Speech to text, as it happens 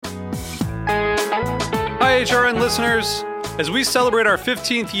HRN listeners. As we celebrate our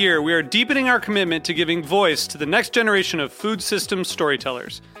 15th year, we are deepening our commitment to giving voice to the next generation of food systems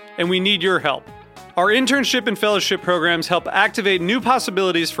storytellers, and we need your help. Our internship and fellowship programs help activate new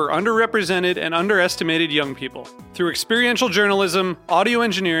possibilities for underrepresented and underestimated young people through experiential journalism, audio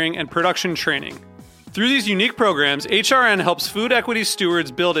engineering, and production training. Through these unique programs, HRN helps food equity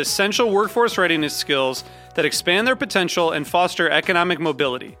stewards build essential workforce readiness skills that expand their potential and foster economic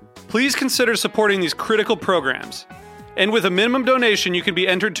mobility. Please consider supporting these critical programs. And with a minimum donation, you can be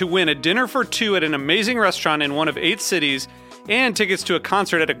entered to win a dinner for two at an amazing restaurant in one of 8 cities and tickets to a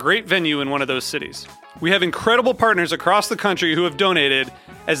concert at a great venue in one of those cities. We have incredible partners across the country who have donated,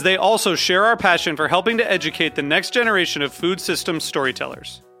 as they also share our passion for helping to educate the next generation of food systems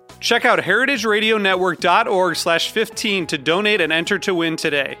storytellers. Check out heritageradionetwork.org/15 to donate and enter to win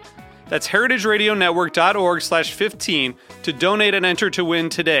today. That's heritageradionetwork.org/15 to donate and enter to win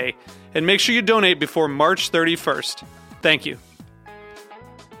today. And make sure you donate before March 31st. Thank you.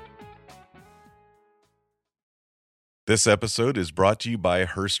 This episode is brought to you by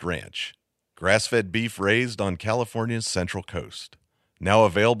Hearst Ranch, grass-fed beef raised on California's Central Coast. Now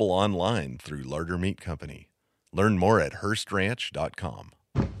available online through Larder Meat Company. Learn more at HearstRanch.com.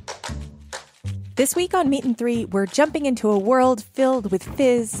 This week on Meat and Three, we're jumping into a world filled with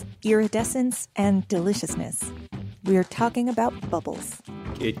fizz, iridescence, and deliciousness. We're talking about bubbles.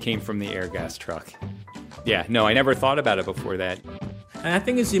 It came from the air gas truck. Yeah, no, I never thought about it before that. And I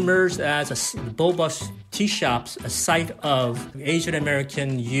think it's emerged as Boba's tea shops, a site of Asian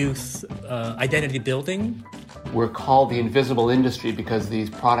American youth identity building. We're called the invisible industry because these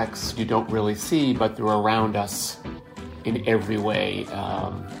products you don't really see, but they're around us in every way,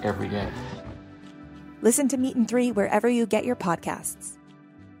 every day. Listen to Meat and Three wherever you get your podcasts.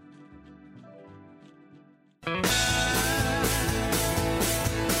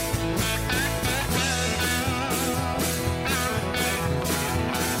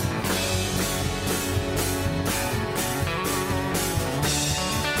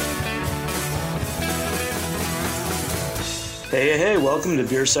 Hey, welcome to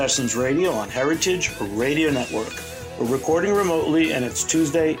Beer Sessions Radio on Heritage Radio Network. We're recording remotely, and it's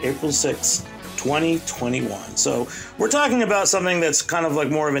Tuesday, April 6th, 2021. So we're talking about something that's kind of like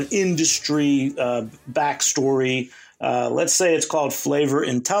more of an industry backstory. Let's say it's called flavor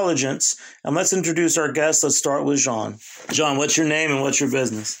intelligence. And let's introduce our guest. Let's start with Jean. Jean, what's your name and what's your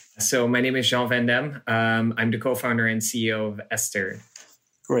business? So my name is Jean Van Dam. I'm the co-founder and CEO of ESTER.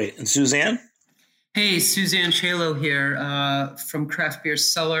 Great. And Suzanne? Hey, Suzanne Chalo here from Craft Beer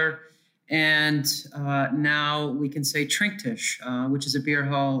Cellar, and now we can say Trinktish, which is a beer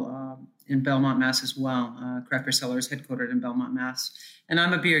hall in Belmont, Mass. As well. Craft Beer Cellar is headquartered in Belmont, Mass. And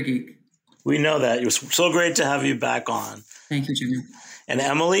I'm a beer geek. We know that. It was so great to have you back on. Thank you, Jimmy. And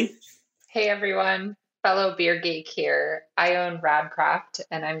Emily? Hey, everyone. Fellow beer geek here. I own Radcraft,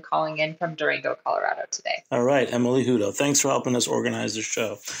 and I'm calling in from Durango, Colorado today. All right, Emily Hudo. Thanks for helping us organize the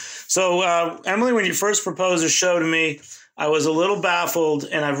show. So, Emily, when you first proposed the show to me, I was a little baffled,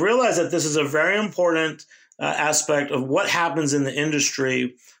 and I've realized that this is a very important aspect of what happens in the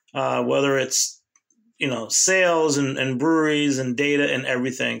industry, whether it's sales and breweries and data and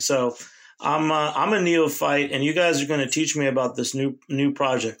everything. So, I'm a neophyte, and you guys are going to teach me about this new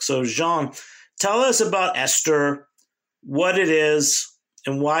project. So, Jean, tell us about ESTER, what it is,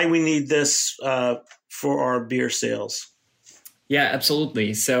 and why we need this for our beer sales. Yeah,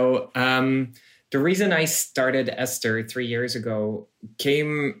 absolutely. So the reason I started ESTER 3 years ago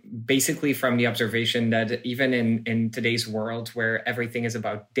came basically from the observation that even in today's world where everything is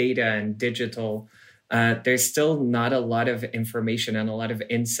about data and digital, there's still not a lot of information and a lot of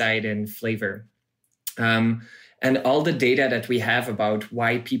insight and flavor. And all the data that we have about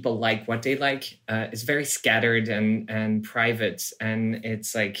why people like what they like is very scattered and private. And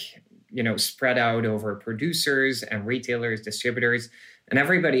it's spread out over producers and retailers, distributors, and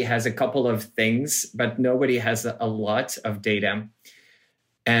everybody has a couple of things, but nobody has a lot of data.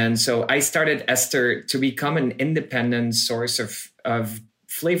 And so I started ESTER to become an independent source of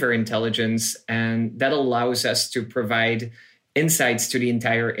flavor intelligence. And that allows us to provide insights to the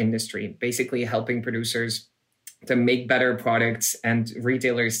entire industry, basically helping producers to make better products and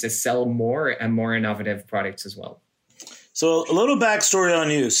retailers to sell more and more innovative products as well. So a little backstory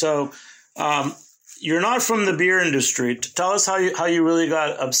on you. So you're not from the beer industry. Tell us how you really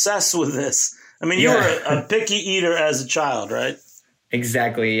got obsessed with this. I mean, you were a picky eater as a child, right?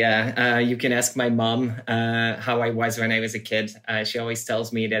 Exactly, yeah. You can ask my mom how I was when I was a kid. She always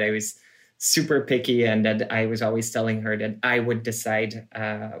tells me that I was super picky and that I was always telling her that I would decide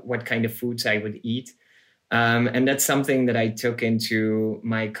what kind of foods I would eat. And that's something that I took into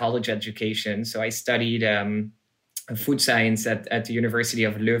my college education. So I studied food science at the University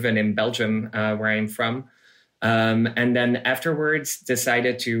of Leuven in Belgium, where I'm from. And then afterwards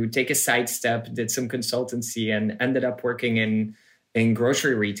decided to take a sidestep, did some consultancy, and ended up working in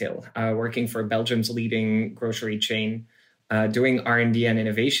grocery retail, working for Belgium's leading grocery chain, doing R&D and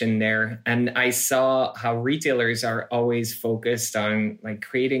innovation there. And I saw how retailers are always focused on like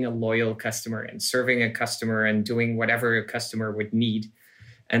creating a loyal customer and serving a customer and doing whatever a customer would need.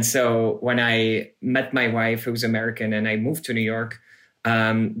 And so when I met my wife, who's American, and I moved to New York,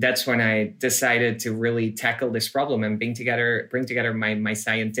 that's when I decided to really tackle this problem and bring together my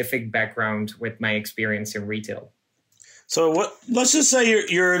scientific background with my experience in retail. So let's just say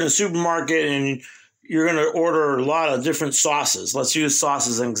you're in a supermarket and you're going to order a lot of different sauces. Let's use sauce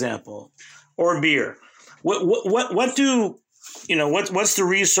as an example, or beer. What's the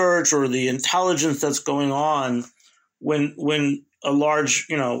research or the intelligence that's going on when a large,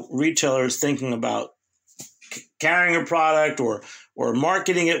 retailer is thinking about carrying a product or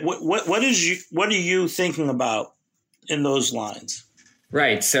marketing it? What are you thinking about in those lines?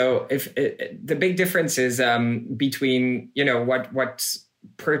 Right. So the big difference is between, what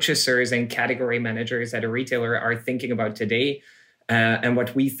purchasers and category managers at a retailer are thinking about today and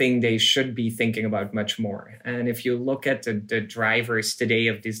what we think they should be thinking about much more. And if you look at the drivers today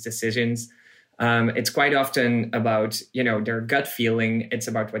of these decisions, it's quite often about, their gut feeling. It's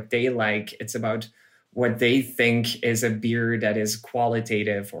about what they like. It's about what they think is a beer that is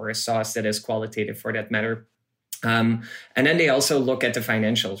qualitative or a sauce that is qualitative for that matter. And then they also look at the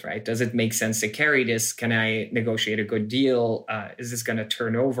financials, right? Does it make sense to carry this? Can I negotiate a good deal? Is this going to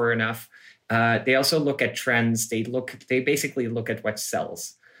turn over enough? They also look at trends. They basically look at what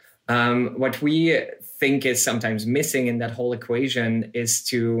sells. What we think is sometimes missing in that whole equation is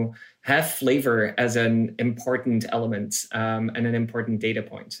to have flavor as an important element and an important data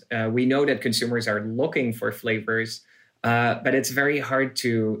point. We know that consumers are looking for flavors, but it's very hard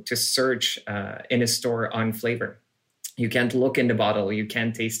to search in a store on flavor. You can't look in the bottle. You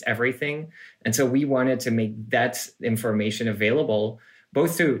can't taste everything. And so we wanted to make that information available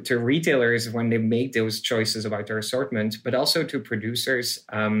both to retailers when they make those choices about their assortment, but also to producers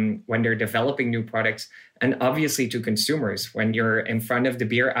when they're developing new products, and obviously to consumers when you're in front of the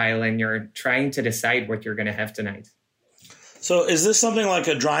beer aisle and you're trying to decide what you're going to have tonight. So is this something like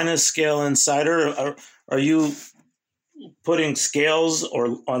a dryness scale insider? Are you putting scales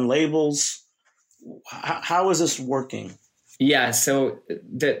or on labels? How is this working? Yeah, so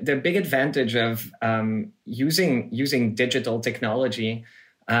the big advantage of using digital technology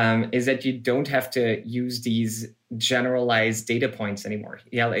is that you don't have to use these generalized data points anymore.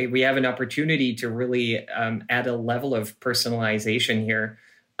 Yeah, we have an opportunity to really add a level of personalization here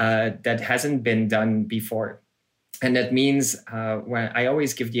that hasn't been done before. And that means when I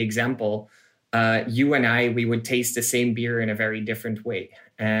always give the example, you and we would taste the same beer in a very different way.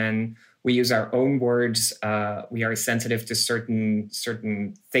 And we use our own words. We are sensitive to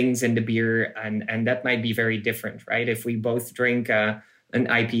certain things in the beer, and that might be very different, right? If we both drink an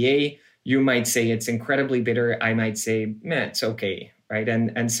IPA, you might say it's incredibly bitter. I might say, it's okay, right?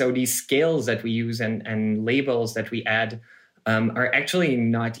 And so these scales that we use and labels that we add are actually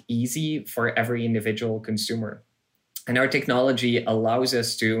not easy for every individual consumer. And our technology allows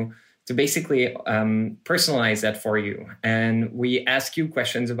us to basically personalize that for you. And we ask you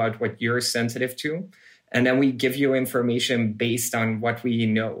questions about what you're sensitive to. And then we give you information based on what we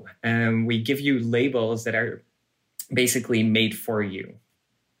know. And we give you labels that are basically made for you.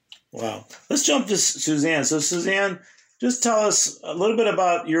 Wow. Let's jump to Suzanne. So Suzanne, just tell us a little bit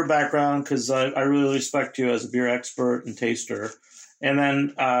about your background, because I really respect you as a beer expert and taster. And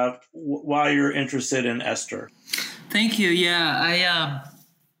then why you're interested in ESTER. Thank you. Yeah,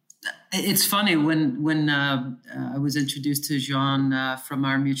 it's funny when I was introduced to Jean from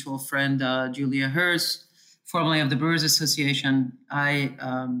our mutual friend Julia Hers, formerly of the Brewers Association. I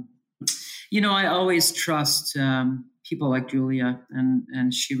always trust people like Julia,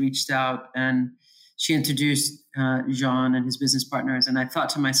 and she reached out and she introduced Jean and his business partners, and I thought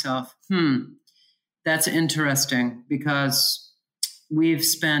to myself, that's interesting, because we've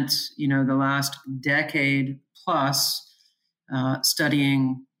spent the last decade plus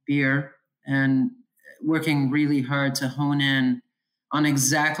studying beer and working really hard to hone in on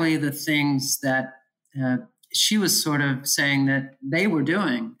exactly the things that she was sort of saying that they were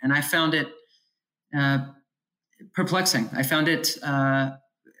doing. And I found it perplexing. I found it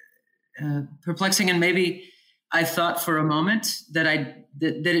perplexing. And maybe I thought for a moment that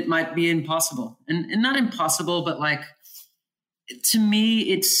it might be impossible, and not impossible, but like to me,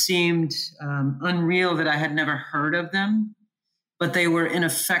 it seemed unreal that I had never heard of them, but they were in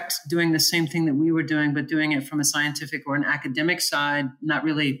effect doing the same thing that we were doing, but doing it from a scientific or an academic side, not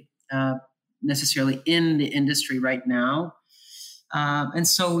really necessarily in the industry right now. And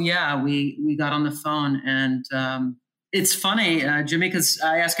so, yeah, we got on the phone, and it's funny, Jimmy, because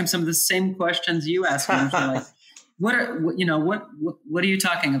I asked him some of the same questions you asked me. Like, what are you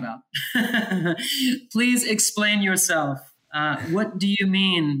talking about? Please explain yourself. What do you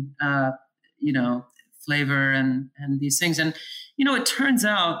mean? Flavor and these things. And it turns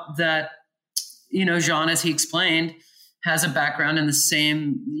out that Jean, as he explained, has a background in the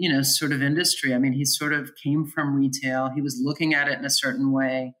same sort of industry. I mean, he sort of came from retail. He was looking at it in a certain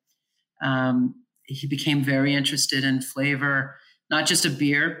way. He became very interested in flavor, not just of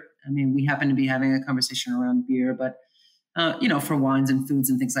beer. I mean, we happen to be having a conversation around beer, but, for wines and foods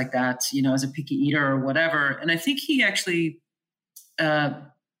and things like that, as a picky eater or whatever. And I think he actually,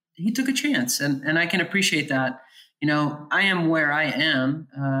 he took a chance, and I can appreciate that. I am where I am,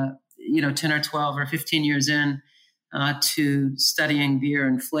 10 or 12 or 15 years in to studying beer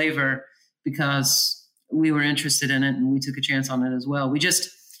and flavor because we were interested in it and we took a chance on it as well. We just,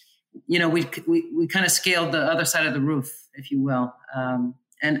 we kind of scaled the other side of the roof, if you will.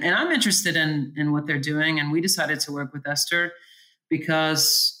 And I'm interested in what they're doing. And we decided to work with ESTER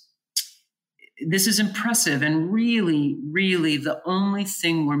because this is impressive and really, really the only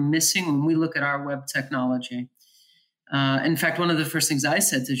thing we're missing when we look at our web technology. In fact, one of the first things I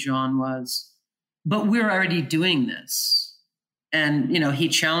said to Jean was, but we're already doing this. And, he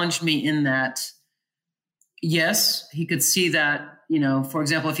challenged me in that, yes, he could see that, for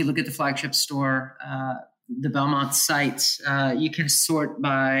example, if you look at the flagship store, the Belmont site, you can sort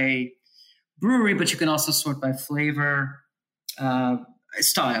by brewery, but you can also sort by flavor,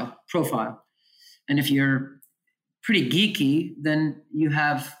 style, profile. And if you're pretty geeky, then you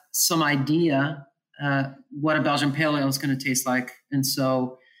have some idea what a Belgian Pale Ale is going to taste like. And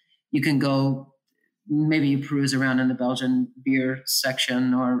so you can go, maybe you peruse around in the Belgian beer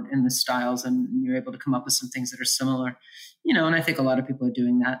section or in the styles, and you're able to come up with some things that are similar. And I think a lot of people are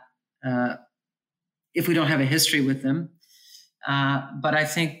doing that if we don't have a history with them. But I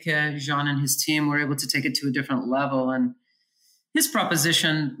think Jean and his team were able to take it to a different level. And his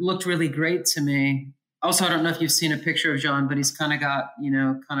proposition looked really great to me. Also, I don't know if you've seen a picture of Jean, but he's kind of got,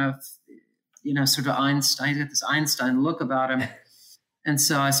 sort of Einstein. He's got this Einstein look about him. And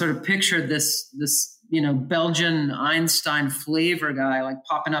so I sort of pictured this Belgian Einstein flavor guy like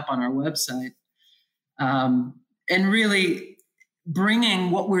popping up on our website. And really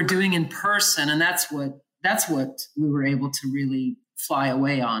bringing what we're doing in person. And that's what we were able to really fly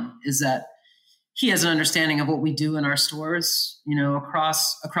away on, is that he has an understanding of what we do in our stores,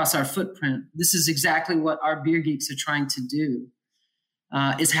 across our footprint. This is exactly what our beer geeks are trying to do,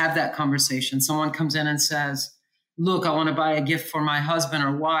 is have that conversation. Someone comes in and says, look, I want to buy a gift for my husband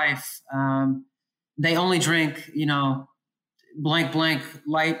or wife. They only drink, blank,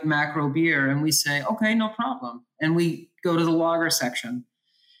 light macro beer. And we say, okay, no problem. And we go to the lager section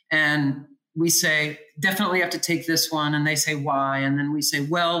and we say, definitely have to take this one. And they say, why? And then we say,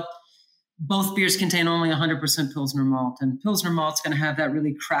 well, both beers contain only 100% Pilsner malt, and Pilsner malt's going to have that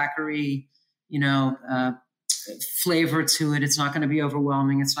really crackery, flavor to it. It's not going to be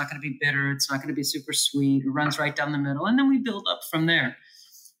overwhelming. It's not going to be bitter. It's not going to be super sweet. It runs right down the middle. And then we build up from there.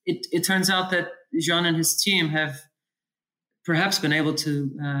 It turns out that Jean and his team have perhaps been able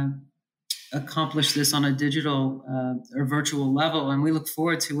to accomplish this on a digital or virtual level. And we look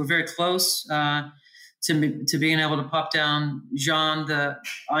forward to, we're very close to being able to pop down Jean, the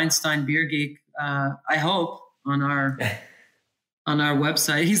Einstein beer geek, I hope, on our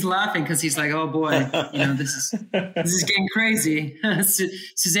website. He's laughing because he's like, oh boy, this is getting crazy.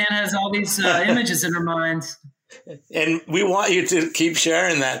 Suzanne has all these images in her mind. And we want you to keep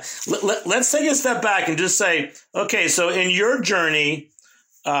sharing that. Let's take a step back and just say, okay, so in your journey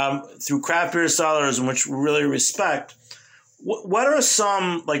through craft beer cellars, which we really respect, what are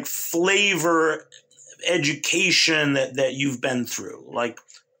some like flavor education that you've been through? Like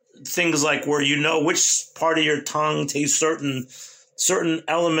things like where which part of your tongue tastes certain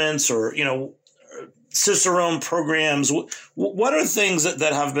elements, or Cicerone programs. What are things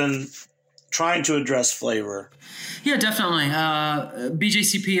that have been trying to address flavor? Yeah, definitely.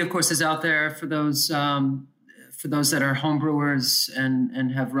 BJCP, of course, is out there for those that are homebrewers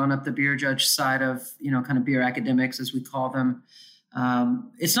and have run up the beer judge side of kind of beer academics, as we call them.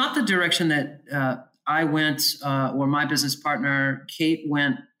 It's not the direction that I went or my business partner Kate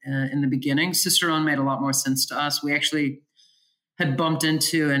went in the beginning. Cicerone made a lot more sense to us. We actually had bumped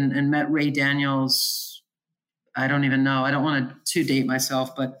into and met Ray Daniels I don't even know. I don't want to date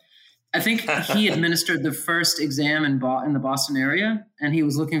myself, but I think he administered the first exam in the Boston area, and he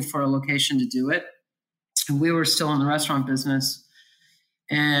was looking for a location to do it. And we were still in the restaurant business,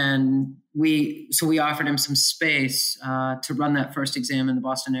 and we offered him some space to run that first exam in the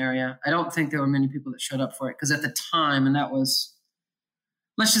Boston area. I don't think there were many people that showed up for it because at the time, and that was,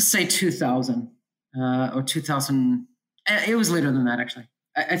 let's just say 2000 or 2000. It was later than that, actually.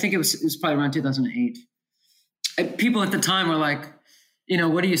 I think it was probably around 2008. People at the time were like,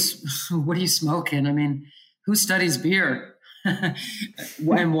 what are you smoking? I mean, who studies beer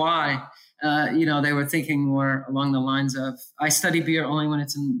and why? They were thinking more along the lines of, I study beer only when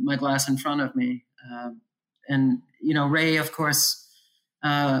it's in my glass in front of me. Ray, of course,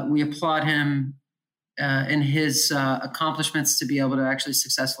 we applaud him in his accomplishments to be able to actually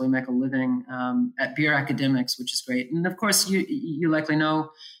successfully make a living at Beer Academics, which is great. And of course, you likely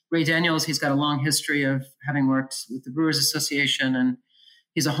know Ray Daniels. He's got a long history of having worked with the Brewers Association, and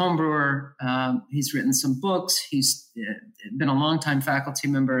he's a home brewer. He's written some books. He's been a longtime faculty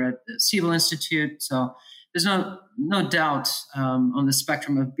member at the Siebel Institute. So there's no doubt on the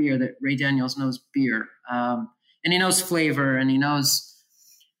spectrum of beer that Ray Daniels knows beer. And he knows flavor, and he knows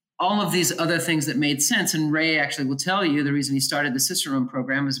all of these other things that made sense. And Ray actually will tell you the reason he started the Cicerone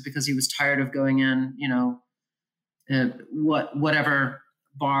program is because he was tired of going in, whatever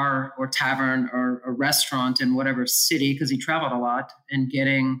bar or tavern or a restaurant in whatever city, because he traveled a lot, and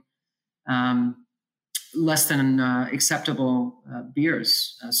getting less than acceptable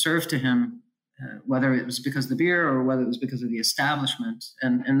beers served to him, whether it was because of the beer or whether it was because of the establishment.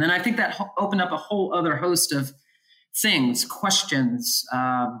 And then I think that opened up a whole other host of things, questions,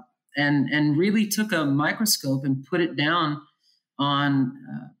 and really took a microscope and put it down on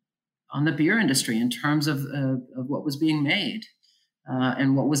the beer industry in terms of what was being made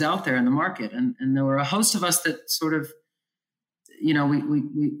and what was out there in the market. And there were a host of us that sort of,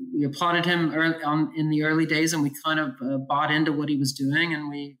 we applauded him in the early days, and we kind of bought into what he was doing, and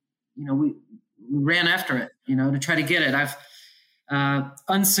we ran after it, to try to get it. I've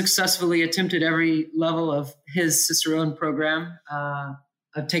unsuccessfully attempted every level of his Cicerone program.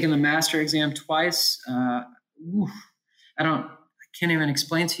 I've taken the master exam twice. I can't even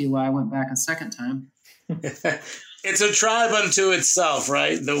explain to you why I went back a second time. It's a tribe unto itself,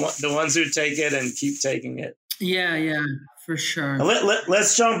 right? The ones who take it and keep taking it. Yeah, for sure.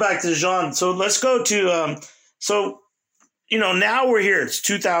 Let's jump back to Jean. So let's go to, now we're here. It's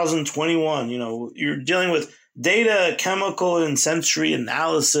 2021. You're dealing with data, chemical, and sensory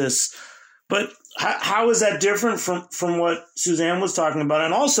analysis. But how is that different from what Suzanne was talking about?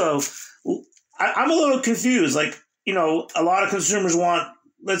 And also, I'm a little confused. Like, a lot of consumers want,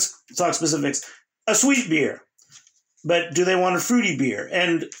 let's talk specifics, a sweet beer. But do they want a fruity beer?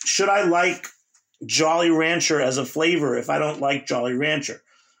 And should I like Jolly Rancher as a flavor if I don't like Jolly Rancher?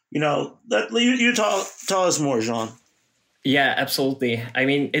 You tell us more, Jean. Yeah, absolutely. I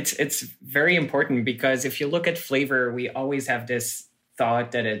mean, it's very important because if you look at flavor, we always have this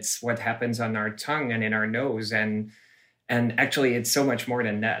thought that it's what happens on our tongue and in our nose. And actually, it's so much more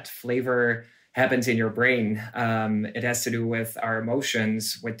than that. Flavor happens in your brain. It has to do with our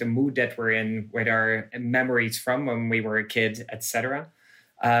emotions, with the mood that we're in, with our memories from when we were a kid, etc.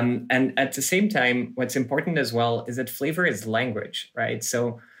 And at the same time, what's important as well is that flavor is language, right?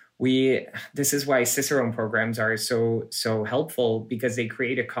 So this is why Cicerone programs are so helpful, because they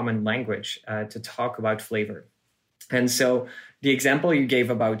create a common language to talk about flavor. And so the example you gave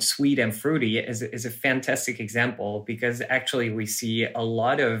about sweet and fruity is a fantastic example, because actually we see a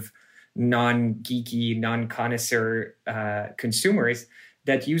lot of non-geeky, non-connoisseur consumers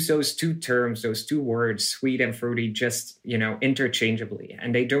that use those two terms, those two words, sweet and fruity, just, interchangeably.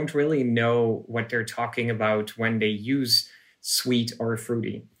 And they don't really know what they're talking about when they use sweet or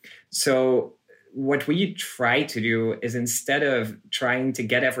fruity. So what we try to do is, instead of trying to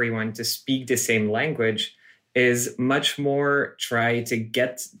get everyone to speak the same language, is much more try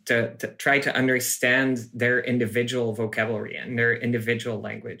to understand their individual vocabulary and their individual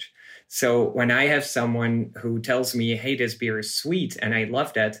language. So when I have someone who tells me, hey, this beer is sweet, and I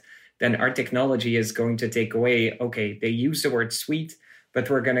love that, then our technology is going to take away, okay, they use the word sweet, but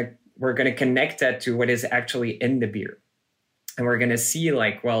we're gonna connect that to what is actually in the beer. And we're going to see,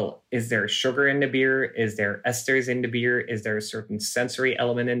 like, well, is there sugar in the beer? Is there esters in the beer? Is there a certain sensory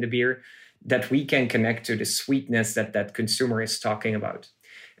element in the beer that we can connect to the sweetness that consumer is talking about?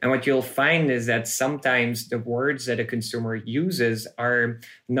 And what you'll find is that sometimes the words that a consumer uses are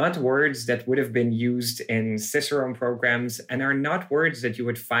not words that would have been used in Cicerone programs, and are not words that you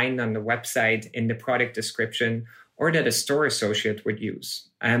would find on the website in the product description or that a store associate would use.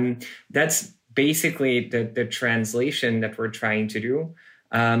 That's basically the translation that we're trying to do.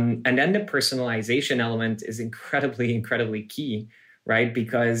 And then the personalization element is incredibly, incredibly key, right?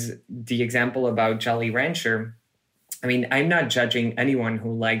 Because the example about Jolly Rancher, I mean, I'm not judging anyone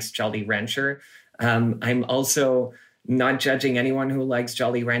who likes Jolly Rancher. I'm also not judging anyone who likes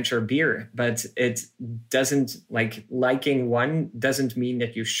Jolly Rancher beer, but it doesn't liking one doesn't mean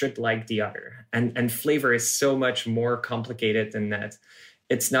that you should like the other. And flavor is so much more complicated than that.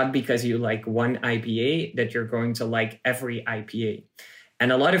 It's not because you like one IPA that you're going to like every IPA.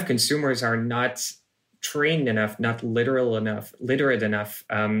 And a lot of consumers are not trained enough, not literate enough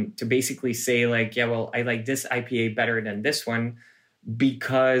to basically say like, yeah, well, I like this IPA better than this one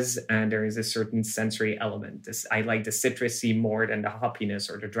because there is a certain sensory element. I like the citrusy more than the hoppiness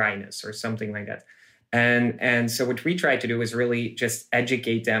or the dryness or something like that. And so what we try to do is really just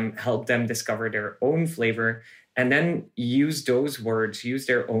educate them, help them discover their own flavor, and then use those words, use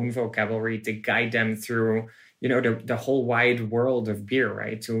their own vocabulary to guide them through, the whole wide world of beer,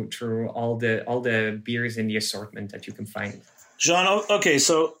 right? Through all the beers in the assortment that you can find. Jean, okay,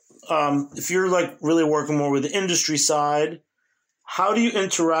 so if you're like really working more with the industry side, how do you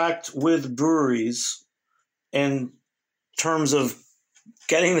interact with breweries in terms of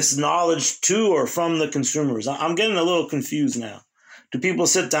getting this knowledge to or from the consumers? I'm getting a little confused now. Do people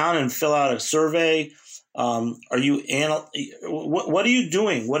sit down and fill out a survey? What are you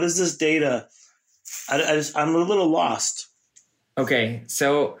doing? What is this data? I'm a little lost. Okay,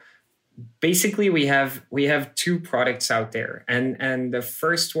 so basically we have two products out there, and the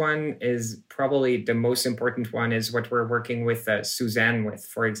first one is probably the most important one, is what we're working with Suzanne with,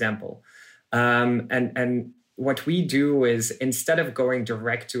 for example. And what we do is, instead of going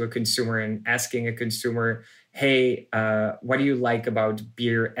direct to a consumer and asking a consumer, hey, what do you like about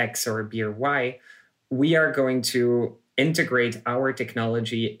beer X or beer Y? We are going to integrate our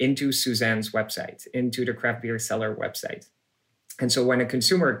technology into Suzanne's website, into the Craft Beer Cellar website. And so when a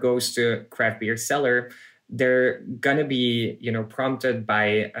consumer goes to Craft Beer Cellar, they're going to be, prompted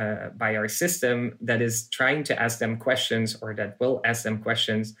by our system that is trying to ask them questions, or that will ask them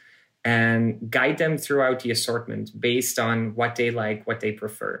questions and guide them throughout the assortment based on what they like, what they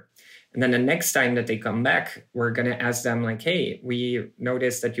prefer. And then the next time that they come back, we're going to ask them like, hey, we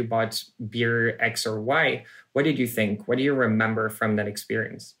noticed that you bought beer X or Y. What did you think? What do you remember from that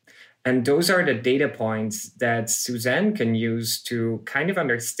experience? And those are the data points that Suzanne can use to kind of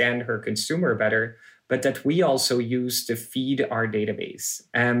understand her consumer better, but that we also use to feed our database.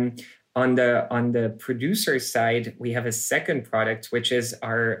 On the producer side, we have a second product, which is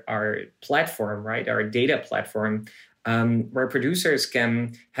our platform, right? Our data platform, where producers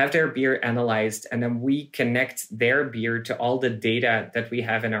can have their beer analyzed, and then we connect their beer to all the data that we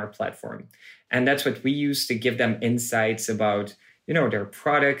have in our platform. And that's what we use to give them insights about, their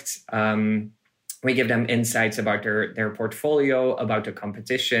product. We give them insights about their portfolio, about the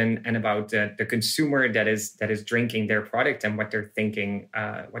competition, and about the consumer that is drinking their product and what they're thinking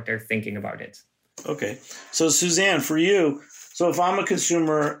about it. Okay, so Suzanne, for you, so if I'm a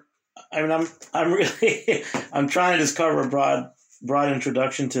consumer, I mean, I'm trying to just cover a broad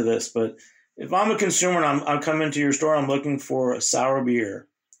introduction to this, but if I'm a consumer and I'm coming into your store, I'm looking for a sour beer,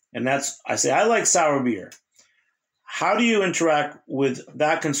 and I say I like sour beer. How do you interact with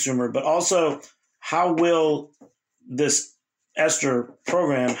that consumer? But also, how will this ESTER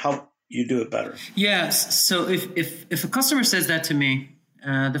program help you do it better? Yes. So if a customer says that to me,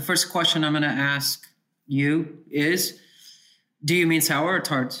 the first question I'm going to ask you is, do you mean sour or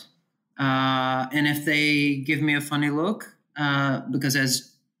tart? And if they give me a funny look, because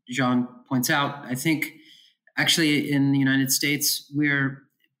as Jean points out, I think actually in the United States,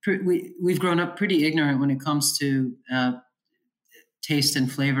 we've grown up pretty ignorant when it comes to taste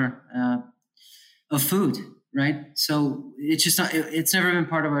and flavor of food, right? So it's just not, it's never been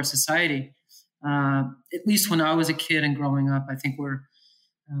part of our society. At least when I was a kid and growing up, I think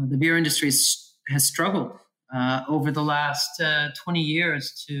the beer industry has struggled over the last 20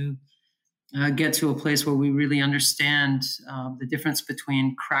 years to get to a place where we really understand the difference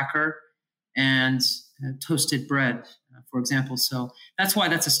between cracker and toasted bread, for example. So that's why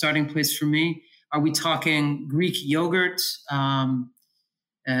that's a starting place for me. Are we talking Greek yogurt,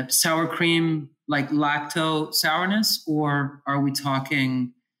 sour cream, like lacto sourness, or are we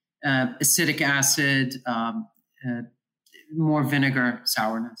talking acidic acid, more vinegar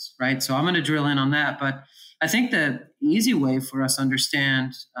sourness, right? So I'm going to drill in on that. But I think the easy way for us to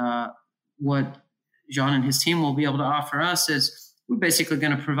understand what Jean and his team will be able to offer us is we're basically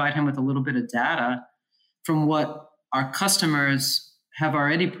going to provide him with a little bit of data from what our customers have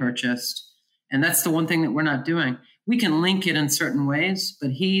already purchased. And that's the one thing that we're not doing. we can link it in certain ways,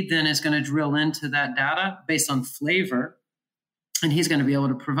 but he then is going to drill into that data based on flavor. And he's going to be able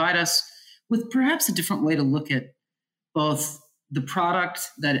to provide us with perhaps a different way to look at both the product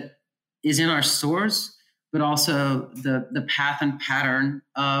that is in our stores, but also the path and pattern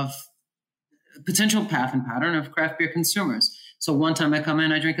of potential path and pattern of craft beer consumers. So one time I come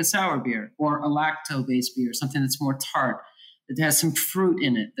in, I drink a sour beer or a lacto-based beer, something that's more tart, that has some fruit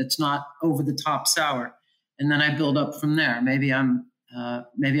in it, that's not over the top sour. And then I build up from there. Maybe I'm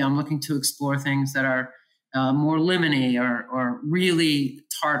looking to explore things that are more lemony or really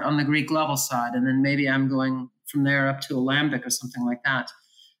tart on the Greek level side. And then maybe I'm going from there up to a lambic or something like that.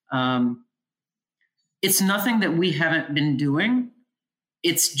 It's nothing that we haven't been doing.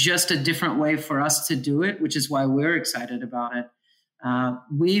 It's just a different way for us to do it, which is why we're excited about it.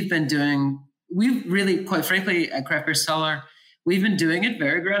 We've really, quite frankly, at Craft Beer Cellar, we've been doing it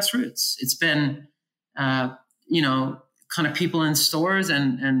very grassroots. It's been, kind of people in stores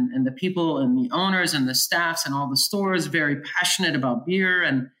and the people and the owners and the staffs and all the stores very passionate about beer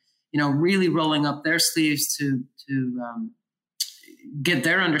and, really rolling up their sleeves to get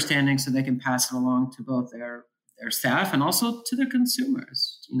their understanding so they can pass it along to both their staff and also to their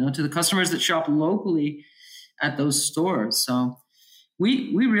consumers, to the customers that shop locally at those stores. So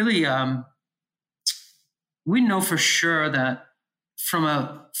we really, we know for sure that from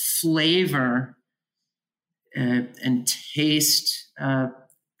a flavor and taste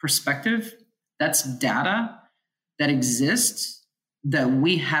perspective, that's data that exists that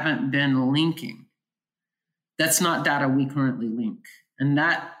we haven't been linking. That's not data we currently link. And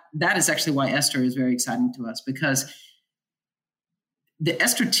that is actually why ESTER is very exciting to us, because the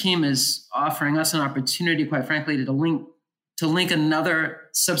ESTER team is offering us an opportunity, quite frankly, to link another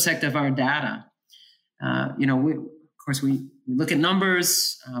subsect of our data. We look at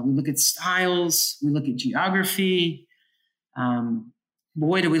numbers, we look at styles, we look at geography.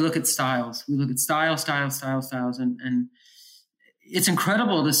 Boy, do we look at styles. We look at styles, and it's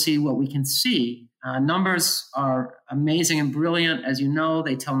incredible to see what we can see. Numbers are amazing and brilliant. As you know,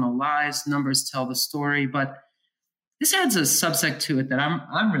 they tell no lies. Numbers tell the story, but this adds a subsect to it that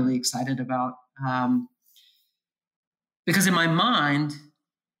I'm really excited about. Because in my mind,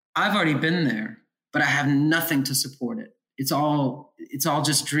 I've already been there, but I have nothing to support it. It's all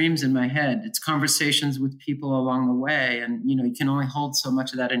just dreams in my head. It's conversations with people along the way. And, you can only hold so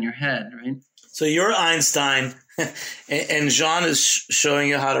much of that in your head, right? So you're Einstein and Jean is showing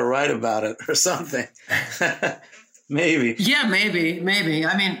you how to write about it or something. Maybe. Yeah, maybe.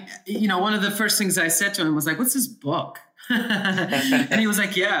 I mean, one of the first things I said to him was like, what's this book? And he was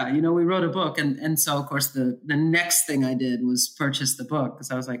like, yeah, we wrote a book. And so, of course, the next thing I did was purchase the book because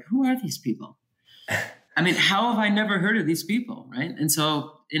I was like, who are these people? I mean, how have I never heard of these people, right? And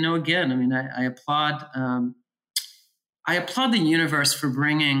so, again, I mean, I applaud the universe for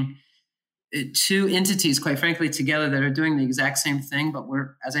bringing two entities, quite frankly, together that are doing the exact same thing. But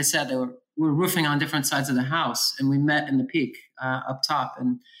we're roofing on different sides of the house, and we met in the peak up top.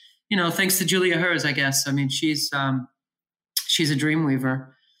 And thanks to Julia Hers, I guess. I mean, she's a dream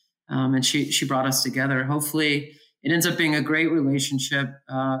weaver, and she brought us together. Hopefully, it ends up being a great relationship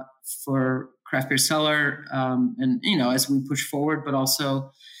for Craft Beer Cellar, and as we push forward, but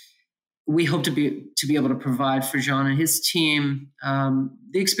also we hope to be able to provide for Jean and his team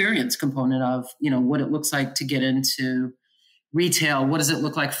the experience component of what it looks like to get into retail. What does it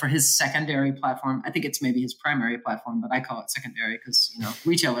look like for his secondary platform? I think it's maybe his primary platform, but I call it secondary because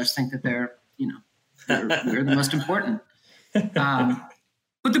retailers think that they're the most important.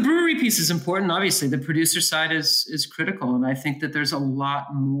 But the brewery piece is important. Obviously, the producer side is critical. And I think that there's a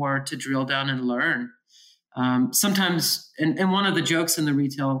lot more to drill down and learn. Sometimes, and one of the jokes in the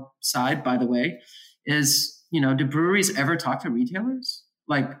retail side, by the way, is, do breweries ever talk to retailers?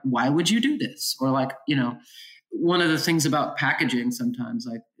 Like, why would you do this? Or like, one of the things about packaging sometimes,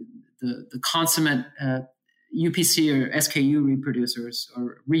 like the consummate UPC or SKU reproducers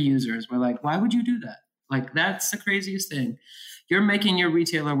or reusers were like, why would you do that? Like, that's the craziest thing. You're making your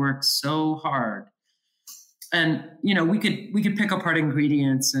retailer work so hard. And, we could pick apart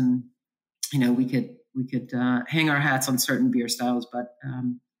ingredients and, we could hang our hats on certain beer styles. But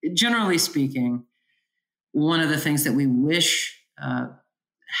generally speaking, one of the things that we wish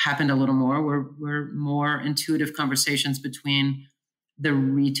happened a little more were more intuitive conversations between the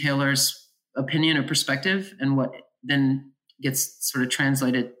retailer's opinion or perspective and what then gets sort of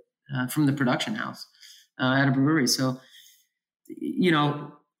translated from the production house at a brewery. So,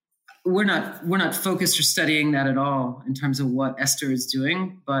 we're not focused or studying that at all in terms of what ESTER is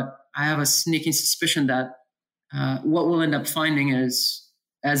doing, but I have a sneaking suspicion that what we'll end up finding is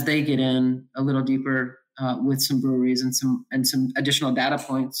as they get in a little deeper with some breweries and some additional data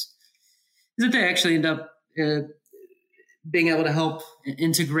points is that they actually end up being able to help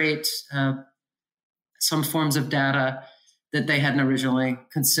integrate some forms of data that they hadn't originally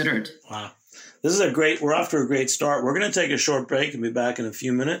considered. Wow. We're off to a great start. We're going to take a short break and be back in a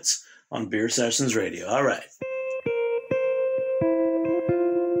few minutes on Beer Sessions Radio. All right.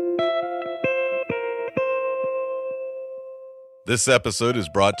 This episode is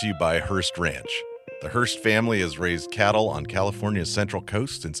brought to you by Hearst Ranch. The Hearst family has raised cattle on California's Central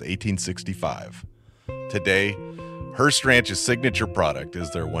Coast since 1865. Today, Hearst Ranch's signature product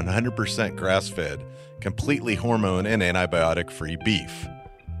is their 100% grass-fed, completely hormone and antibiotic-free beef.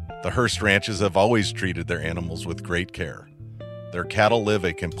 The Hearst Ranches have always treated their animals with great care. Their cattle live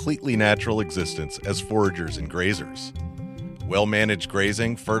a completely natural existence as foragers and grazers. Well-managed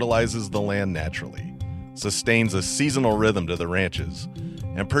grazing fertilizes the land naturally, sustains a seasonal rhythm to the ranches,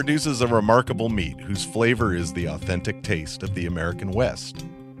 and produces a remarkable meat whose flavor is the authentic taste of the American West.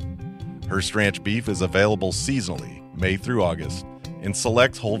 Hearst Ranch beef is available seasonally, May through August, in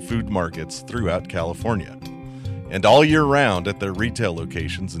select Whole Food markets throughout California, and all year round at their retail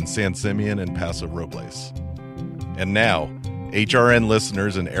locations in San Simeon and Paso Robles. And now, HRN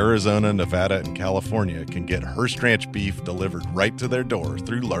listeners in Arizona, Nevada, and California can get Hearst Ranch beef delivered right to their door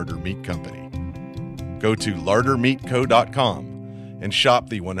through Larder Meat Company. Go to lardermeatco.com and shop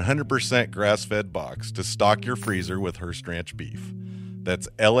the 100% grass-fed box to stock your freezer with Hearst Ranch beef. That's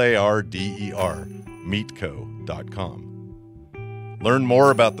LARDER meatco.com. Learn more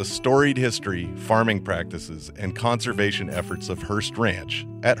about the storied history, farming practices, and conservation efforts of Hearst Ranch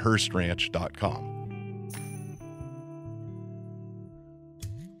at HearstRanch.com.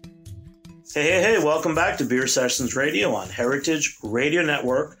 Hey, welcome back to Beer Sessions Radio on Heritage Radio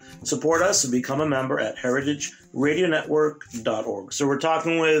Network. Support us and become a member at heritageradionetwork.org. So we're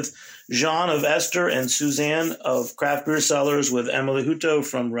talking with Jean of ESTER and Suzanne of Craft Beer Cellars with Emily Hutto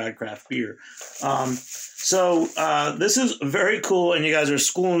from Rad Craft Beer. So this is very cool, and you guys are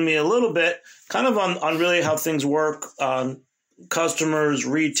schooling me a little bit kind of on really how things work, customers,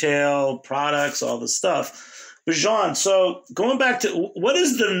 retail, products, all this stuff. But Jean, so going back to what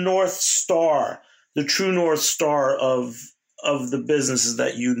is the North Star, the true North Star of the businesses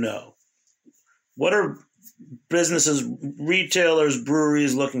that you know? What are businesses, retailers,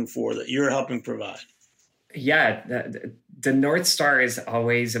 breweries looking for that you're helping provide? Yeah, the North Star is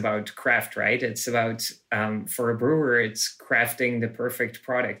always about craft, right? It's about, for a brewer, it's crafting the perfect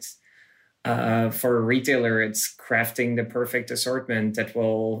product. For a retailer, it's crafting the perfect assortment that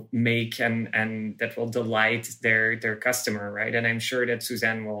will make and that will delight their customer, right? And I'm sure that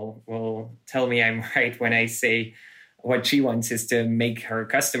Suzanne will tell me I'm right when I say what she wants is to make her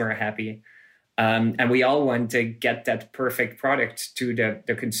customer happy. And we all want to get that perfect product to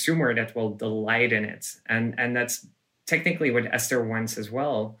the consumer that will delight in it. And that's technically what ESTER wants as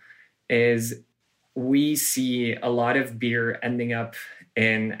well, is we see a lot of beer ending up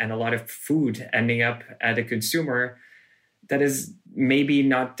and a lot of food ending up at a consumer that is maybe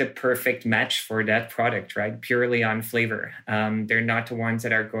not the perfect match for that product, right? Purely on flavor. They're not the ones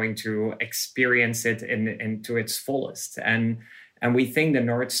that are going to experience it into its fullest. And we think the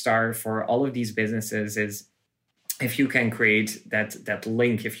North Star for all of these businesses is if you can create that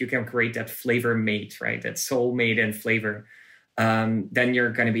link, if you can create that flavor mate, right? That soul mate and flavor, then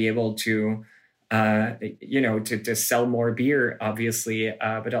you're going to be able to to sell more beer, obviously,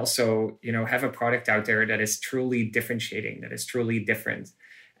 but also, have a product out there that is truly differentiating, that is truly different.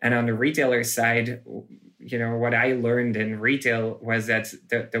 And on the retailer side, what I learned in retail was that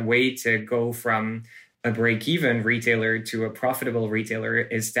the way to go from a break-even retailer to a profitable retailer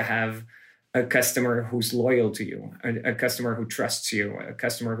is to have a customer who's loyal to you, a customer who trusts you, a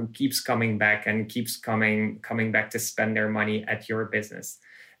customer who keeps coming back and keeps coming back to spend their money at your business.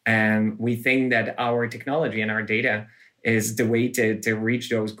 And we think that our technology and our data is the way to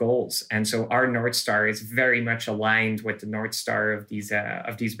reach those goals. And so our North Star is very much aligned with the North Star of these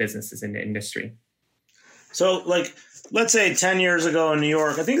businesses in the industry. So let's say 10 years ago in New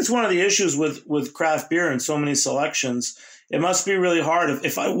York, I think it's one of the issues with craft beer and so many selections. It must be really hard.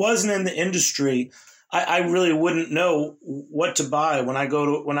 If I wasn't in the industry, I really wouldn't know what to buy when I go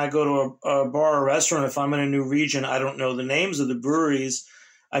to a bar or restaurant. If I'm in a new region, I don't know the names of the breweries.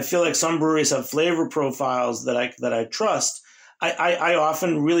 I feel like some breweries have flavor profiles that I trust. I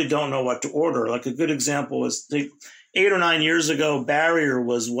often really don't know what to order. Like a good example is 8 or 9 years ago, Barrier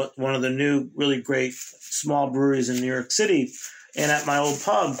was one of the new really great small breweries in New York City. And at my old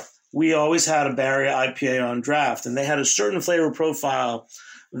pub, we always had a Barrier IPA on draft, and they had a certain flavor profile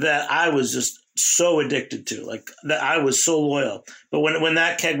that I was just so addicted to. Like I was so loyal. But when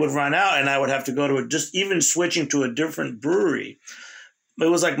that keg would run out and I would have to go to just even switching to a different brewery, it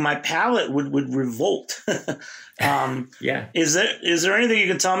was like my palate would revolt. Yeah. Is there anything you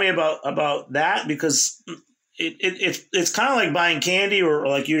can tell me about that? Because it's kind of like buying candy or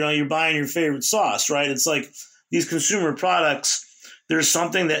like, you're buying your favorite sauce, right? It's like these consumer products, there's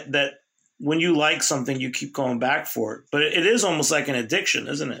something that when you like something, you keep going back for it. But it is almost like an addiction,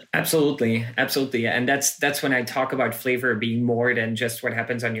 isn't it? Absolutely. Absolutely. And that's when I talk about flavor being more than just what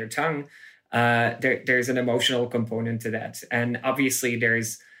happens on your tongue. There's an emotional component to that. And obviously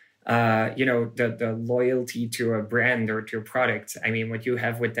there's, the loyalty to a brand or to a product. I mean, what you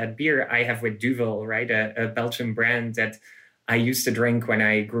have with that beer, I have with Duvel, right? A Belgian brand that I used to drink when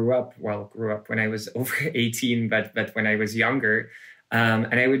I grew up when I was over 18, but when I was younger.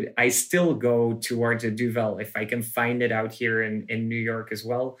 And I still go towards a Duvel. If I can find it out here in New York as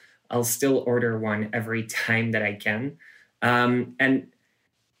well, I'll still order one every time that I can. And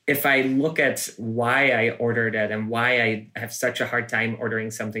if I look at why I ordered it and why I have such a hard time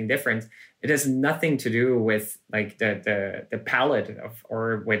ordering something different, it has nothing to do with like the palate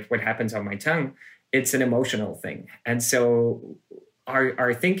or with what happens on my tongue. It's an emotional thing. And so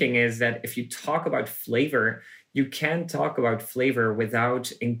our thinking is that if you talk about flavor, you can't talk about flavor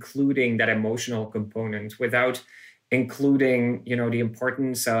without including that emotional component, without including, the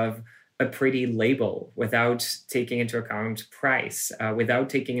importance of a pretty label, without taking into account price, without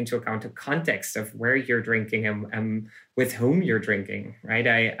taking into account the context of where you're drinking and with whom you're drinking,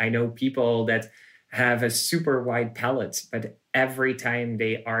 right? I know people that have a super wide palate, but every time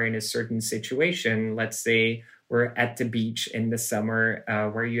they are in a certain situation, let's say we're at the beach in the summer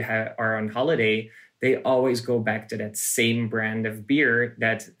where you are on holiday, they always go back to that same brand of beer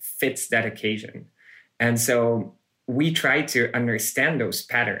that fits that occasion. And so we try to understand those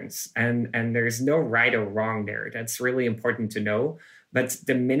patterns, and there's no right or wrong there. That's really important to know. But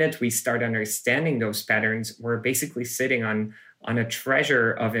the minute we start understanding those patterns, we're basically sitting on a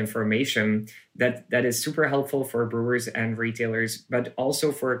treasure of information that is super helpful for brewers and retailers, but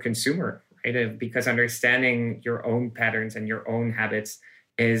also for a consumer, right? Because understanding your own patterns and your own habits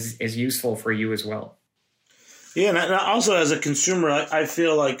is useful for you as well. Yeah, and also as a consumer, I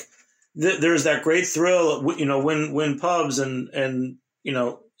feel like there's that great thrill, when pubs and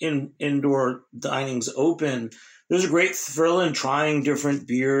indoor dining's open. There's a great thrill in trying different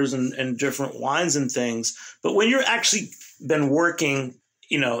beers and different wines and things. But when you're actually been working,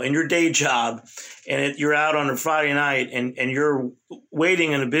 in your day job, and you're out on a Friday night and you're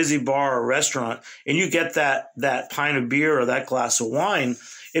waiting in a busy bar or restaurant, and you get that pint of beer or that glass of wine,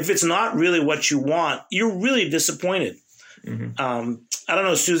 if it's not really what you want, you're really disappointed. Mm-hmm. I don't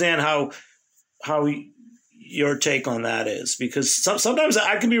know, Suzanne, how your take on that is, because sometimes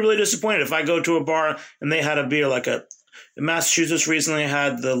I can be really disappointed if I go to a bar and they had a beer like in Massachusetts recently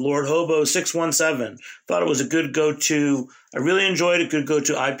had the Lord Hobo 617. Thought it was a good go-to. I really enjoyed a good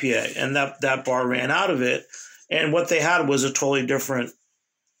go-to IPA, and that bar ran out of it. And what they had was a totally different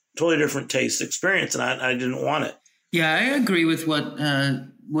taste experience, and I didn't want it. Yeah, I agree with what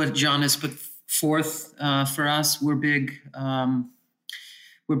John has put forth. For us, we're big on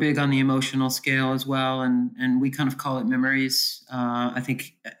the emotional scale as well, and we kind of call it memories. I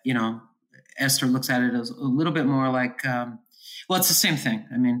think Esther looks at it as a little bit more like, it's the same thing.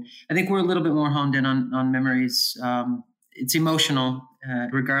 I mean, I think we're a little bit more honed in on memories. It's emotional,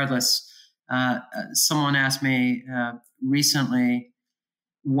 regardless. Someone asked me recently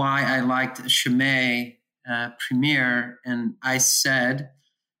why I liked Chimay Premier, and I said,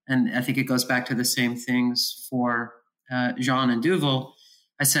 and I think it goes back to the same things for Jean and Duvel.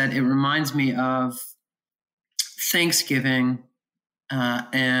 I said, it reminds me of Thanksgiving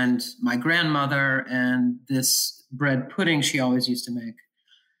and my grandmother and this bread pudding she always used to make.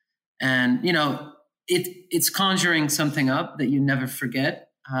 And, it's conjuring something up that you never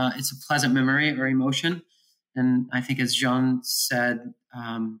forget. It's a pleasant memory or emotion. And I think, as Jean said,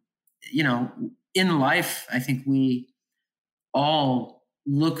 in life, I think we all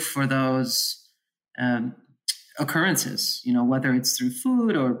look for those occurrences, whether it's through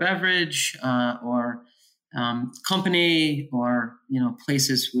food or beverage or company or,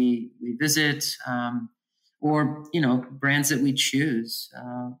 places we visit or, brands that we choose.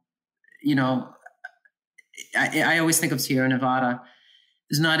 I always think of Sierra Nevada.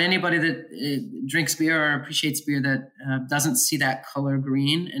 There's not anybody that drinks beer or appreciates beer that doesn't see that color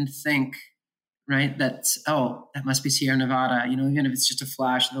green and think, right, that must be Sierra Nevada, even if it's just a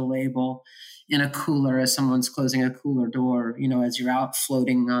flash of the label in a cooler as someone's closing a cooler door, as you're out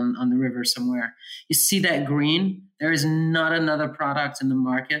floating on the river somewhere. You see that green. There is not another product in the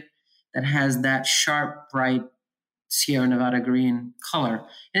market that has that sharp, bright Sierra Nevada green color.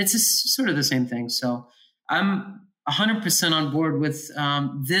 And it's sort of the same thing. So I'm 100% on board with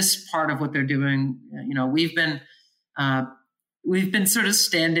this part of what they're doing. We've been sort of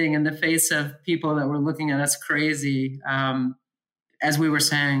standing in the face of people that were looking at us crazy, as we were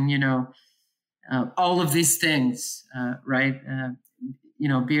saying, all of these things, right?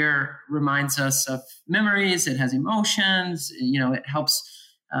 Beer reminds us of memories. It has emotions. It helps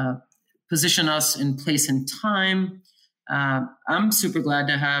position us in place and time. I'm super glad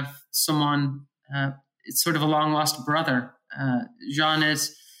to have someone. It's sort of a long lost brother. Jean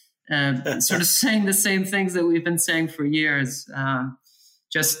is sort of saying the same things that we've been saying for years,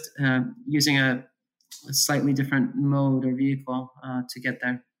 just using a slightly different mode or vehicle to get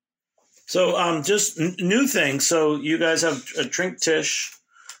there. So just new things. So you guys have a drink tish.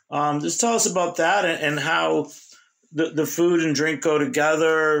 Just tell us about that and how the food and drink go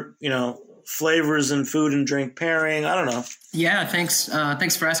together, flavors and food and drink pairing. I don't know. Yeah, thanks.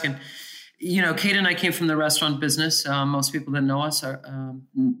 Thanks for asking. Kate and I came from the restaurant business. Most people that know us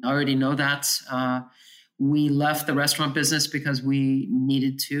already know that. We left the restaurant business because we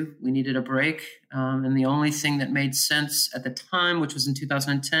needed to. We needed a break. And the only thing that made sense at the time, which was in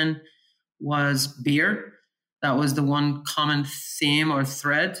 2010, was beer. That was the one common theme or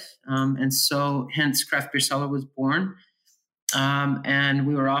thread. And so hence Craft Beer Cellar was born. And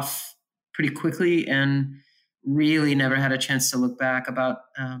we were off pretty quickly and really never had a chance to look back. About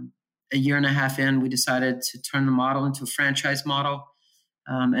a year and a half in, we decided to turn the model into a franchise model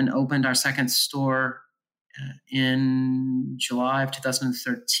and opened our second store in July of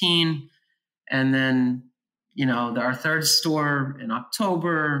 2013. And then, our third store in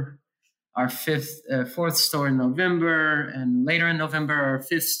October, our fourth store in November, and later in November, our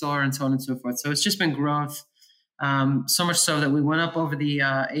fifth store, and so on and so forth. So it's just been growth, so much so that we went up over the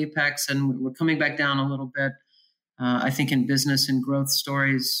apex and we're coming back down a little bit. I think in business and growth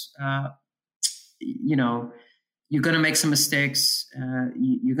stories, you're going to make some mistakes.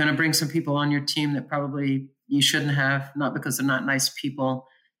 You're going to bring some people on your team that probably you shouldn't have, not because they're not nice people,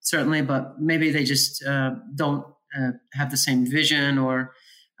 certainly, but maybe they just don't have the same vision or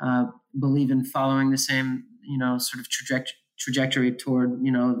believe in following the same, sort of trajectory toward,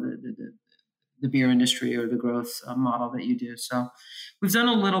 the beer industry or the growth model that you do. So we've done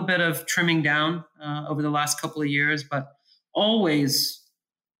a little bit of trimming down over the last couple of years, but always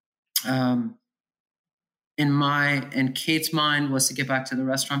in my and Kate's mind was to get back to the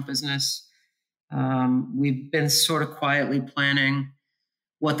restaurant business. We've been sort of quietly planning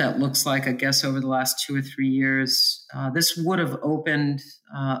what that looks like, I guess, over the last 2 or 3 years. This would have opened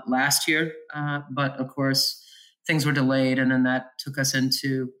last year, but of course, things were delayed, and then that took us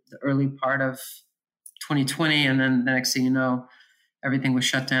into the early part of 2020, and then the next thing you know, everything was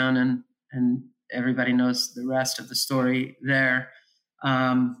shut down, and everybody knows the rest of the story there.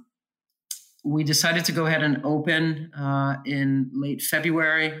 We decided to go ahead and open in late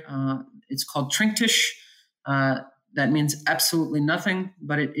February. It's called Trinktisch. That means absolutely nothing,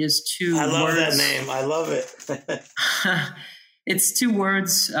 but it is two words. I love that name. I love it. It's two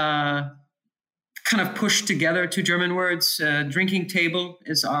words kind of pushed together, two German words. Drinking table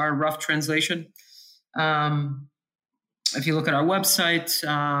is our rough translation. If you look at our website,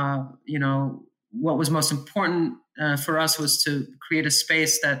 what was most important for us was to create a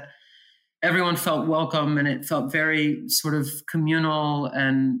space that everyone felt welcome, and it felt very sort of communal,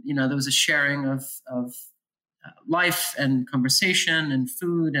 and there was a sharing of life and conversation and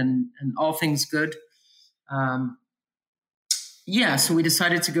food and all things good. So we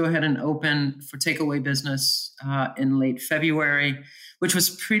decided to go ahead and open for takeaway business in late February, which was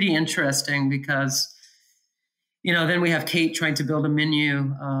pretty interesting because, then we have Kate trying to build a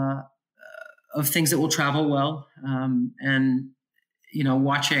menu of things that will travel well, and,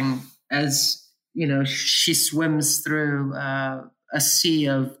 watching as, she swims through a sea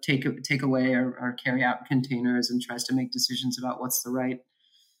of takeaway or carry out containers and tries to make decisions about what's the right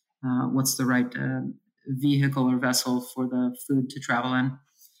vehicle or vessel for the food to travel in.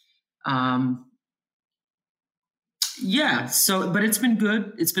 But it's been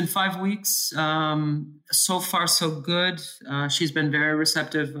good. It's been 5 weeks. So far, so good. She's been very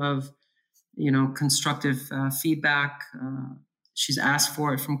receptive of, constructive feedback. She's asked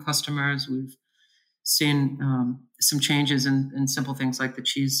for it from customers. We've seen some changes in simple things like the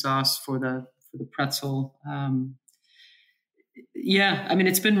cheese sauce for the pretzel.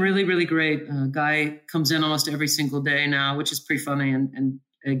 It's been really, really great. Guy comes in almost every single day now, which is pretty funny, and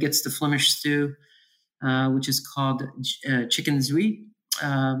gets the Flemish stew, which is called chicken zui.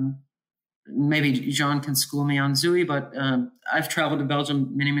 maybe Jean can school me on Zooey, but I've traveled to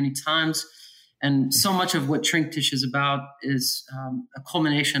Belgium many, many times. And so much of what Trinktish is about is a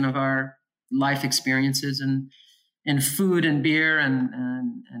culmination of our life experiences in food and beer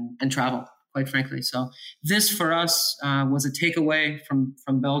and travel, quite frankly. So this for us was a takeaway from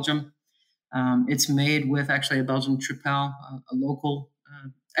Belgium. It's made with actually a Belgian tripel, a local.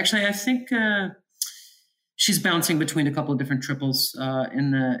 Actually, I think she's bouncing between a couple of different triples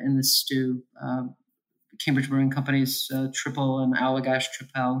in the stew. Cambridge Brewing Company's triple and Allagash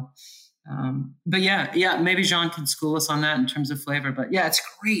tripel. But yeah, maybe Jean can school us on that in terms of flavor. But yeah, it's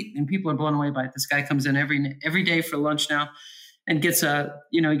great, and people are blown away by it. This guy comes in every day for lunch now, and gets a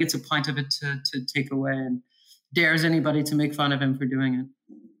pint of it to take away, and dares anybody to make fun of him for doing it.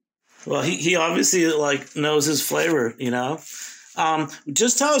 Well, he obviously knows his flavor,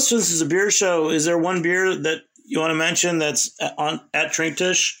 Just tell us, since this is a beer show, is there one beer that you want to mention that's at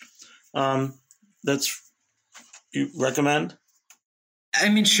Trinktish that's you recommend? I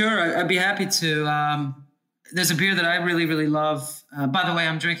mean, sure, I'd be happy to. There's a beer that I really, really love. By the way,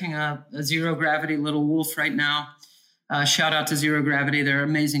 I'm drinking a Zero Gravity Little Wolf right now. Shout out to Zero Gravity. They're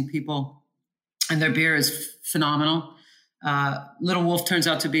amazing people, and their beer is phenomenal. Little Wolf turns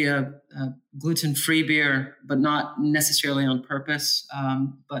out to be a gluten-free beer, but not necessarily on purpose.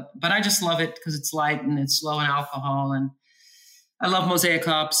 But I just love it because it's light and it's low in alcohol, and I love Mosaic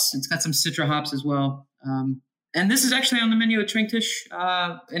hops. It's got some Citra hops as well. And this is actually on the menu at Trinktish,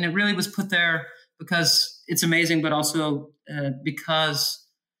 and it really was put there because it's amazing, but also because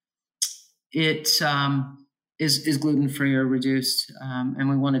it is gluten-free or reduced, and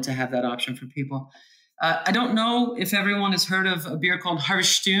we wanted to have that option for people. I don't know if everyone has heard of a beer called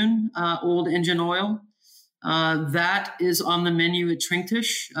Harvestoon, Old Engine Oil. That is on the menu at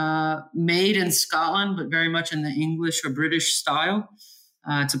Trinktish, made in Scotland, but very much in the English or British style.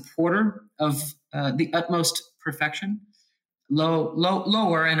 It's a porter of the utmost perfection,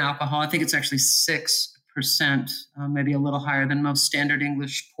 lower in alcohol. I think it's actually 6%, maybe a little higher than most standard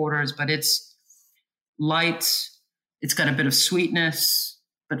English porters, but it's light. It's got a bit of sweetness,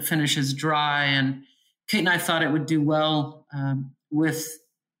 but finishes dry. And Kate and I thought it would do well with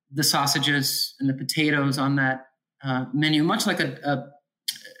the sausages and the potatoes on that menu, much like a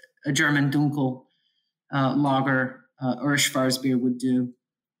German Dunkel lager or a Schwarzbier would do.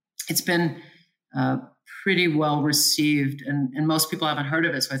 It's been pretty well received, and most people haven't heard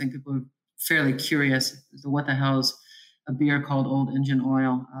of it, so I think people are fairly curious as to what the hell is a beer called Old Engine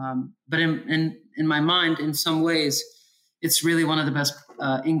Oil. But in my mind, in some ways, it's really one of the best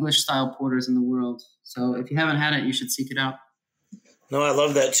English-style porters in the world. So if you haven't had it, you should seek it out. No, I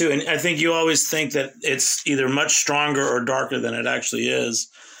love that too. And I think you always think that it's either much stronger or darker than it actually is,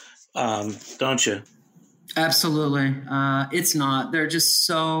 don't you? Absolutely. It's not. They're just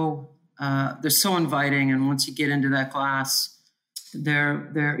they're so inviting. And once you get into that glass,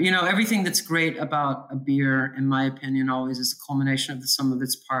 they're everything that's great about a beer, in my opinion, always is the culmination of the sum of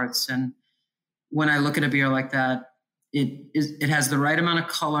its parts. And when I look at a beer like that, it has the right amount of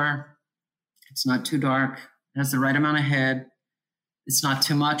color. It's not too dark. It has the right amount of head. It's not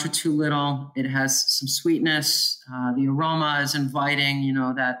too much or too little. It has some sweetness. The aroma is inviting,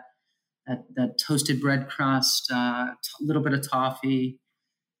 that toasted bread crust, a little bit of toffee.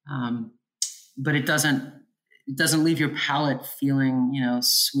 But it doesn't leave your palate feeling,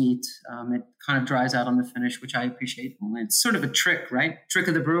 sweet. It kind of dries out on the finish, which I appreciate. It's sort of a trick, right? Trick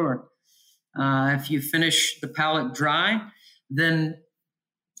of the brewer. If you finish the palate dry, then,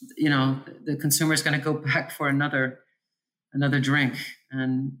 the consumer is going to go back for another drink.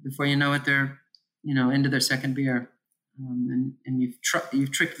 And before you know it, they're, into their second beer. And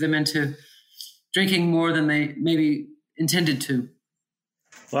you've tricked them into drinking more than they maybe intended to.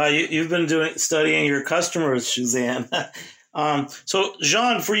 Well, you've been studying your customers, Suzanne. So,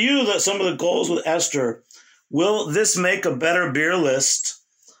 Jean, for you, some of the goals with ESTER, will this make a better beer list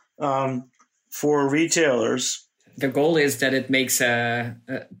for retailers? The goal is that it makes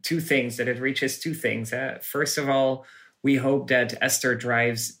two things, that it reaches two things. First of all, we hope that ESTER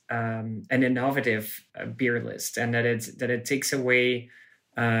drives an innovative beer list, and that it takes away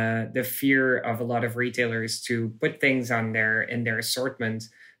the fear of a lot of retailers to put things in their assortment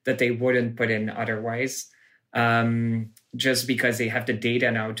that they wouldn't put in otherwise, just because they have the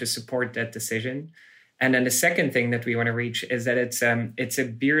data now to support that decision. And then the second thing that we want to reach is that it's a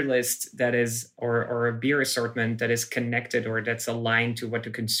beer list that is, or a beer assortment that is connected or that's aligned to what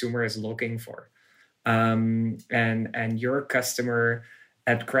the consumer is looking for. And your customer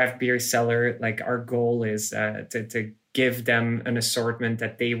at Craft Beer Cellar, our goal is to give them an assortment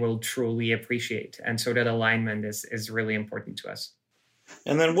that they will truly appreciate. And so that alignment is really important to us.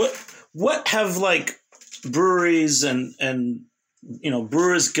 And then what have like breweries and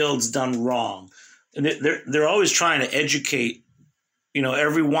brewers guilds done wrong? And they're always trying to educate.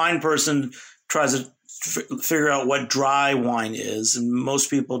 Every wine person tries to figure out what dry wine is, and most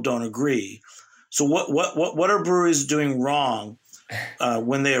people don't agree. So what are breweries doing wrong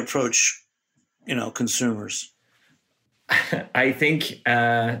when they approach consumers? I think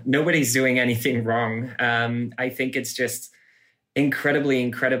nobody's doing anything wrong. I think it's just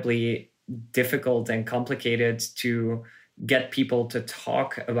incredibly difficult and complicated to get people to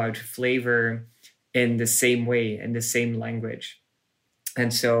talk about flavor in the same way, in the same language.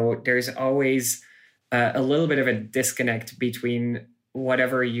 And so there's always a little bit of a disconnect between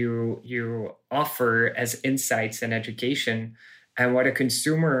whatever you offer as insights and education and what a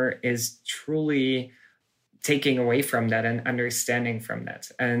consumer is truly taking away from that and understanding from that.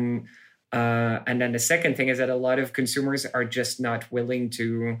 And then the second thing is that a lot of consumers are just not willing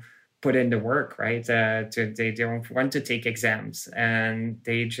to put in the work, right? They don't want to take exams, and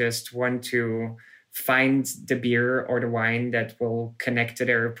they just want to find the beer or the wine that will connect to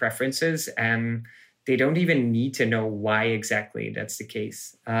their preferences. And they don't even need to know why exactly that's the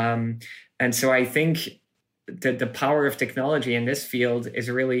case. And so I think that the power of technology in this field is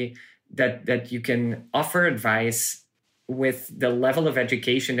really that you can offer advice with the level of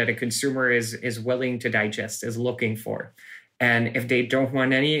education that a consumer is willing to digest, is looking for. And if they don't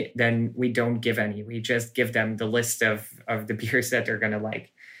want any, then we don't give any. We just give them the list of the beers that they're going to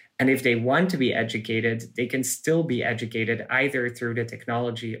like. And if they want to be educated, they can still be educated either through the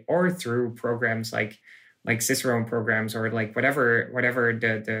technology or through programs like Cicerone programs or like whatever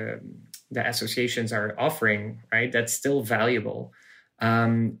the associations are offering, right? That's still valuable.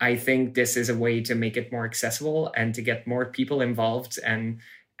 I think this is a way to make it more accessible and to get more people involved and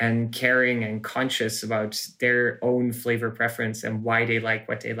caring and conscious about their own flavor preference and why they like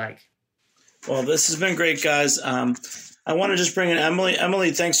what they like. Well, this has been great, guys. I want to just bring in Emily.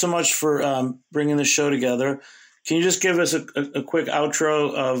 Emily, thanks so much for bringing the show together. Can you just give us a quick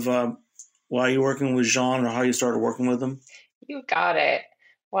outro of why you're working with Jean or how you started working with him? You got it.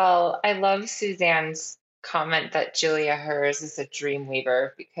 Well, I love Suzanne's comment that Julia Hers is a dream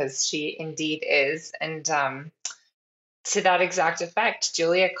weaver, because she indeed is. And to that exact effect,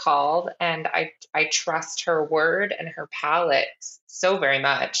 Julia called, and I trust her word and her palate so very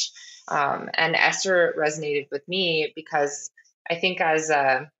much. And Esther resonated with me because I think as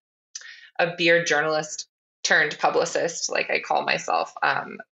a beer journalist turned publicist, like I call myself,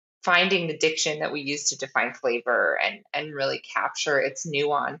 finding the diction that we use to define flavor and really capture its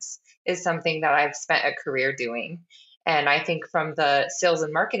nuance is something that I've spent a career doing. And I think from the sales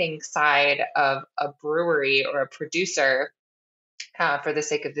and marketing side of a brewery or a producer, for the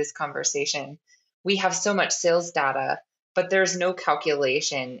sake of this conversation, we have so much sales data, but there's no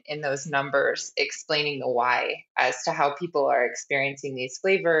calculation in those numbers explaining the why as to how people are experiencing these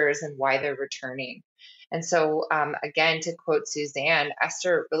flavors and why they're returning. And so, again, to quote Suzanne,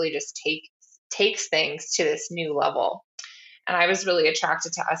 Esther really just takes things to this new level. And I was really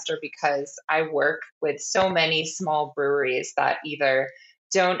attracted to Esther because I work with so many small breweries that either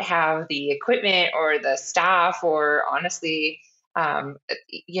don't have the equipment or the staff or honestly,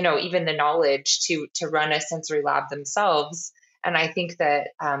 even the knowledge to run a sensory lab themselves. And I think that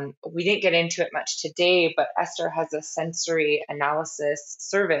we didn't get into it much today, but Esther has a sensory analysis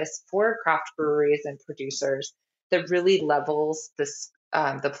service for craft breweries and producers that really levels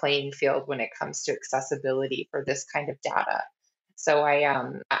the playing field when it comes to accessibility for this kind of data. So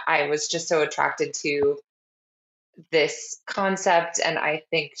I was just so attracted to this concept, and I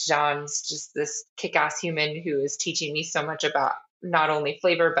think Jean's just this kick-ass human who is teaching me so much about not only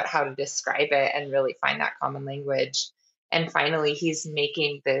flavor but how to describe it and really find that common language. And finally, he's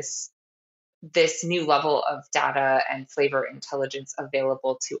making this new level of data and flavor intelligence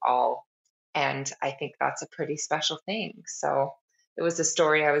available to all. And I think that's a pretty special thing. So it was a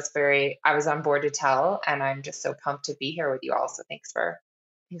story I was on board to tell, and I'm just so pumped to be here with you all. So thanks for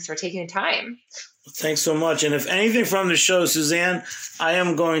taking the time. Thanks so much. And if anything from the show, Suzanne, I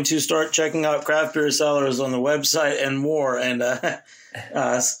am going to start checking out craft beer sellers on the website and more, and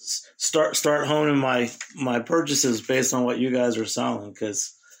start honing my purchases based on what you guys are selling,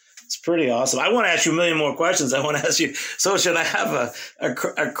 because it's pretty awesome. I want to ask you a million more questions. I want to ask you, so should I have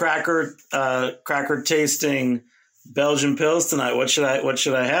a cracker tasting Belgian Pils tonight? What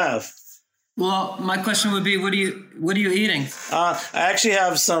should I have? Well, my question would be, what are you eating? I actually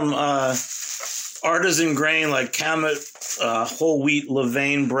have some artisan grain, like Kamet whole wheat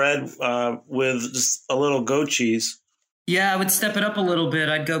levain bread with just a little goat cheese. Yeah, I would step it up a little bit.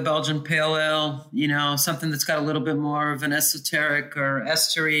 I'd go Belgian Pale Ale, something that's got a little bit more of an esoteric or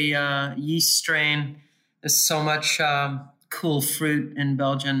estery yeast strain. There's so much cool fruit in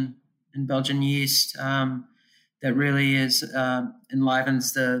Belgian yeast that really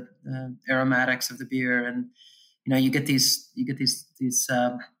enlivens the aromatics of the beer, and you get these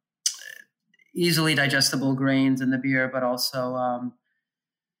easily digestible grains in the beer, but also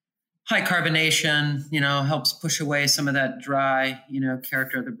high carbonation, helps push away some of that dry,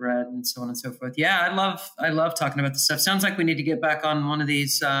 character of the bread and so on and so forth. Yeah, I love talking about this stuff. Sounds like we need to get back on one of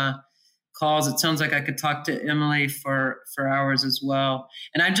these calls. It sounds like I could talk to Emily for hours as well.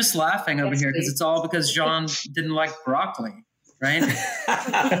 And I'm just laughing over here because it's all because Jean didn't like broccoli, right?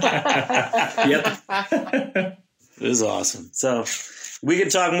 Yep. It was awesome. So we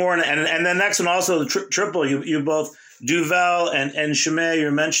could talk more. And the next one also, the triple, you both, Duvel and Chimay, you're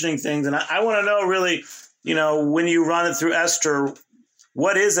mentioning things. And I want to know really, when you run it through ESTER,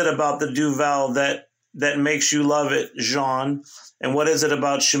 what is it about the Duvel that makes you love it, Jean? And what is it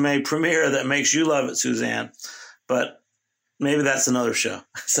about Chimay Premier that makes you love it, Suzanne? But maybe that's another show.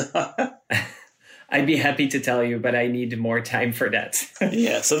 So I'd be happy to tell you, but I need more time for that.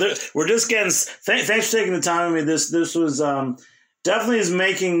 Yeah. So we're just getting, thanks for taking the time with me. This was definitely is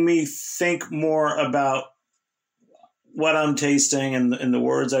making me think more about what I'm tasting and the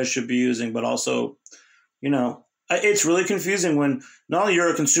words I should be using, but also, it's really confusing when not only you're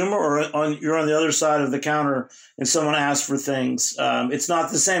a consumer or you're on the other side of the counter and someone asks for things. It's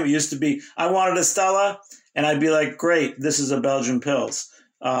not the same. It used to be, I wanted a Stella, and I'd be like, great, this is a Belgian Pils.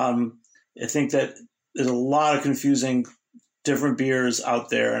 I think that there's a lot of confusing different beers out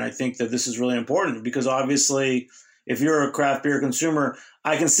there, and I think that this is really important because obviously if you're a craft beer consumer,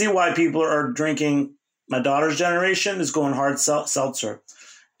 I can see why people are drinking. My daughter's generation is going hard seltzer,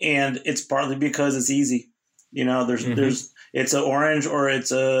 and it's partly because it's easy. There's it's an orange or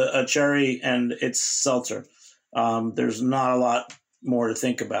it's a cherry and it's seltzer. There's not a lot more to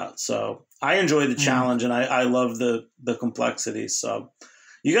think about. So I enjoy the challenge and I love the complexity. So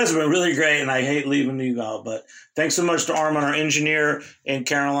you guys have been really great, and I hate leaving you out, but thanks so much to Armand, our engineer, and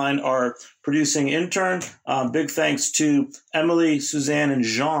Caroline, our producing intern. Big thanks to Emily, Suzanne, and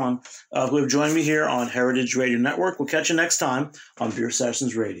Jean, who have joined me here on Heritage Radio Network. We'll catch you next time on Beer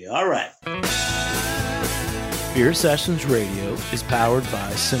Sessions Radio. All right. Beer Sessions Radio is powered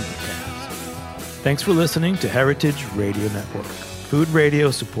by Simplecast. Thanks for listening to Heritage Radio Network, food radio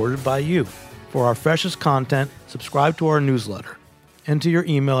supported by you. For our freshest content, subscribe to our newsletter. Enter your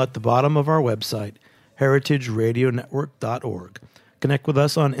email at the bottom of our website, heritageradionetwork.org. Connect with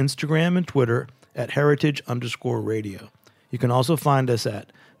us on Instagram and Twitter at heritage_radio. You can also find us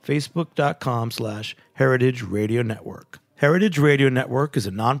at facebook.com/Heritage Radio Network. Heritage Radio Network is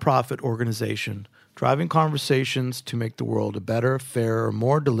a nonprofit organization driving conversations to make the world a better, fairer,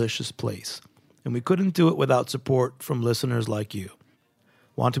 more delicious place. And we couldn't do it without support from listeners like you.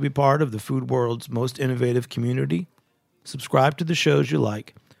 Want to be part of the food world's most innovative community? Subscribe to the shows you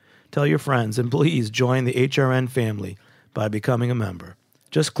like, tell your friends, and please join the HRN family by becoming a member.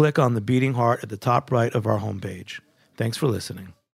 Just click on the beating heart at the top right of our homepage. Thanks for listening.